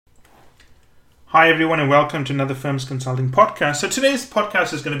Hi everyone and welcome to another Firms Consulting podcast. So today's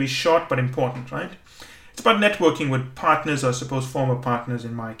podcast is going to be short but important, right? It's about networking with partners, or I suppose former partners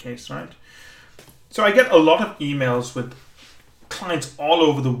in my case, right? So I get a lot of emails with clients all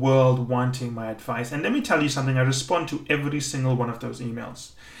over the world wanting my advice. And let me tell you something, I respond to every single one of those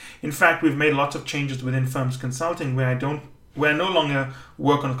emails. In fact, we've made lots of changes within Firms Consulting where I no longer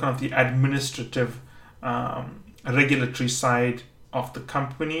work on kind of the administrative regulatory side of the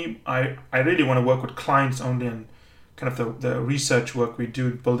company. I really want to work with clients only and kind of the research work we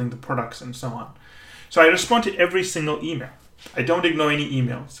do, building the products and so on. So I respond to every single email. I don't ignore any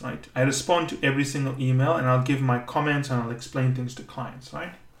emails, right? I respond to every single email and I'll give my comments and I'll explain things to clients,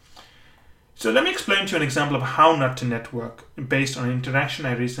 right? So let me explain to you an example of how not to network based on an interaction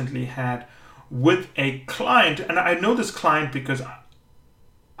I recently had with a client. And I know this client because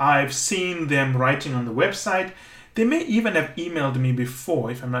I've seen them writing on the website. They may even have emailed me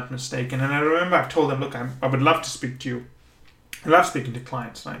before, if I'm not mistaken. And I remember I've told them, look, I would love to speak to you. I love speaking to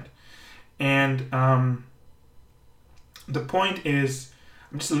clients, right? And the point is,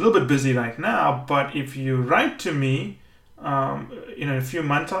 I'm just a little bit busy right now, but if you write to me in a few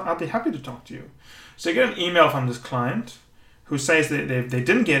months, I'll be happy to talk to you. So I get an email from this client who says that they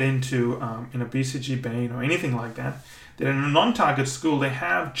didn't get into BCG Bain or anything like that. They're in a non-target school. They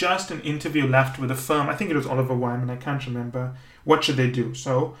have just an interview left with a firm. I think it was Oliver Wyman. I can't remember. What should they do?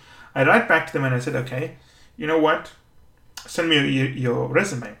 So I write back to them and I said, okay, you know what? Send me your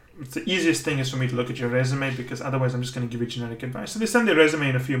resume. It's the easiest thing is for me to look at your resume because otherwise I'm just going to give you generic advice. So they send their resume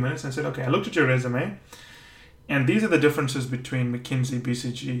in a few minutes and I said, okay, I looked at your resume and these are the differences between McKinsey,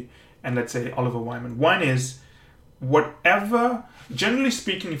 BCG, and let's say Oliver Wyman. One is generally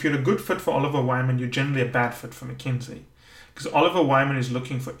speaking, if you're a good fit for Oliver Wyman, you're generally a bad fit for McKinsey. Because Oliver Wyman is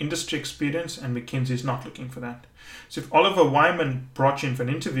looking for industry experience and McKinsey is not looking for that. So if Oliver Wyman brought you in for an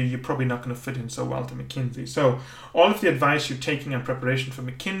interview, you're probably not going to fit in so well to McKinsey. So all of the advice you're taking in preparation for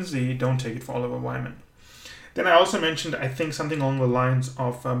McKinsey, don't take it for Oliver Wyman. Then I also mentioned, I think, something along the lines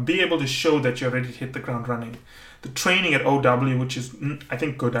of be able to show that you're ready to hit the ground running. The training at OW, which is, I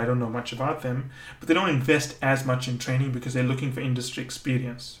think, good. I don't know much about them, but they don't invest as much in training because they're looking for industry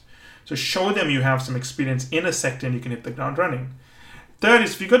experience. So show them you have some experience in a sector and you can hit the ground running. Third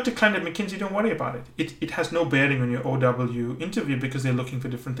is, if you got declined at McKinsey, don't worry about it. It has no bearing on your OW interview because they're looking for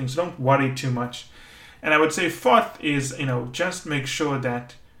different things. So don't worry too much. And I would say fourth is, just make sure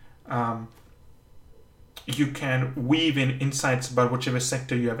that you can weave in insights about whichever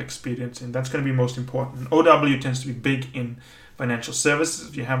sector you have experience in. That's going to be most important. OW tends to be big in financial services.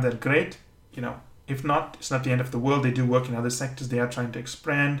 If you have that, great. If not, it's not the end of the world. They do work in other sectors. They are trying to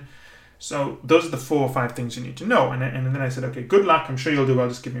expand. So those are the 4 or 5 things you need to know. And then I said, okay, good luck. I'm sure you'll do well.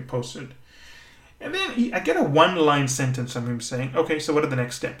 Just keep me posted. And then I get a one-line sentence from him saying, okay, so what are the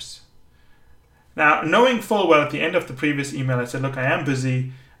next steps? Now, knowing full well at the end of the previous email, I said, look, I am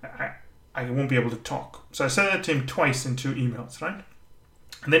busy. I won't be able to talk. So I sent it to him twice in 2 emails, right?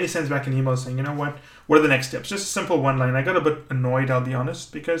 And then he sends back an email saying, you know what are the next steps? Just a simple one line. I got a bit annoyed, I'll be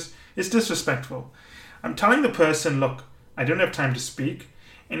honest, because it's disrespectful. I'm telling the person, look, I don't have time to speak.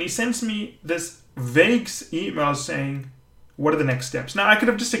 And he sends me this vague email saying, what are the next steps? Now, I could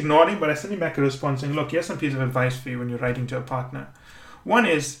have just ignored him, but I sent him back a response saying, look, here's some piece of advice for you when you're writing to a partner. One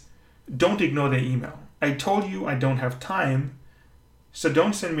is, don't ignore their email. I told you I don't have time, so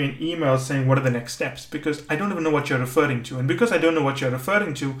don't send me an email saying, what are the next steps? Because I don't even know what you're referring to. And because I don't know what you're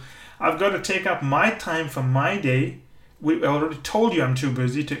referring to, I've got to take up my time from my day. I already told you I'm too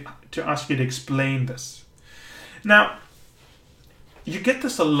busy to ask you to explain this. Now, you get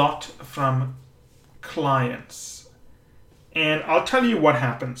this a lot from clients. And I'll tell you what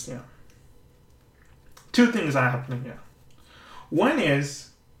happens here. 2 things are happening here. One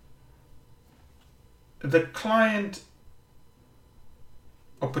is the client,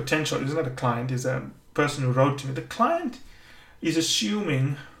 or potential, it's not a client, is a person who wrote to me. The client is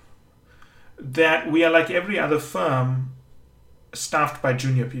assuming that we are like every other firm staffed by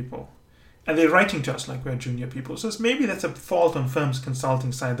junior people. And they're writing to us like we're junior people. So maybe that's a fault on Firms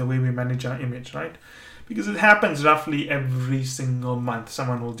Consulting side, the way we manage our image, right? Because it happens roughly every single month.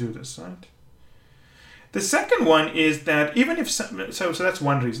 Someone will do this, right? The second one is that even if... So that's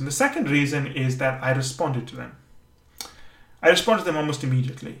one reason. The second reason is that I responded to them. I respond to them almost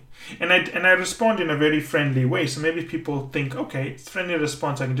immediately. And I respond in a very friendly way. So maybe people think, okay, it's a friendly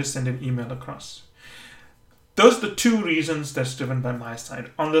response. I can just send an email across. Those are the 2 reasons that's driven by my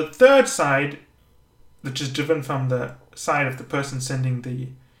side. On the third side, which is driven from the side of the person sending the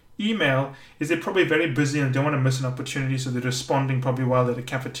email, is they're probably very busy and don't want to miss an opportunity, so they're responding probably while they're at a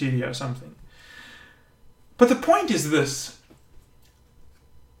cafeteria or something. But the point is this.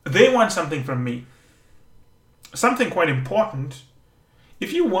 they want something from me. Something quite important.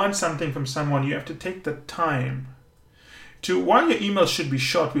 If you want something from someone, you have to take the time to, while your emails should be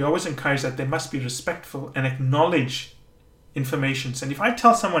short, we always encourage that they must be respectful and acknowledge information. And if I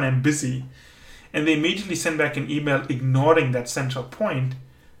tell someone I'm busy and they immediately send back an email ignoring that central point,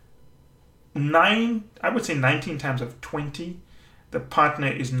 I would say 19 times out of 20, the partner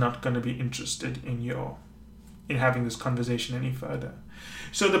is not going to be interested in having this conversation any further.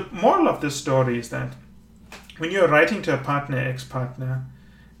 So the moral of this story is that when you're writing to a partner, ex-partner,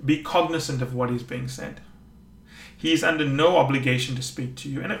 be cognizant of what is being said. He is under no obligation to speak to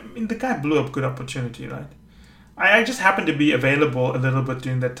you. And I mean, the guy blew up good opportunity, right? I just happened to be available a little bit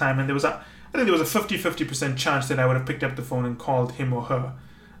during that time, and I think there was a 50% chance that I would have picked up the phone and called him or her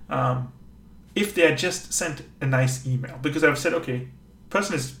if they had just sent a nice email. Because I've said, okay,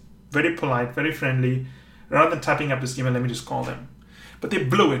 person is very polite, very friendly. Rather than typing up this email, let me just call them. But they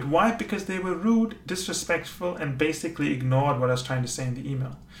blew it. Why? Because they were rude, disrespectful, and basically ignored what I was trying to say in the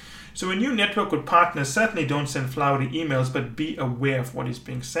email. So when you network with partners, certainly don't send flowery emails, but be aware of what is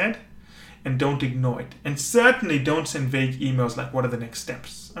being said and don't ignore it. And certainly don't send vague emails like, what are the next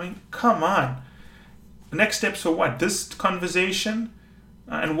steps? I mean, come on. The next steps for what? This conversation?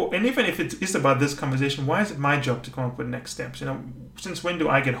 And even if it is about this conversation, why is it my job to come up with next steps? Since when do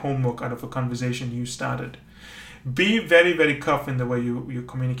I get homework out of a conversation you started? Be very, very careful in the way you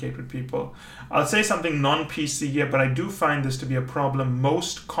communicate with people. I'll say something non-PC here, but I do find this to be a problem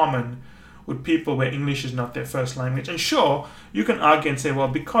most common with people where English is not their first language. And sure, you can argue and say, well,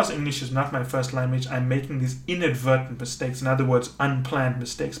 because English is not my first language, I'm making these inadvertent mistakes, in other words, unplanned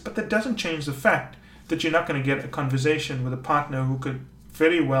mistakes. But that doesn't change the fact that you're not going to get a conversation with a partner who could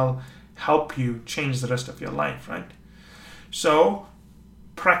very well help you change the rest of your life, right? So,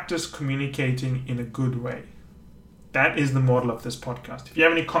 practice communicating in a good way. That is the model of this podcast. If you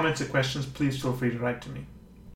have any comments or questions, please feel free to write to me.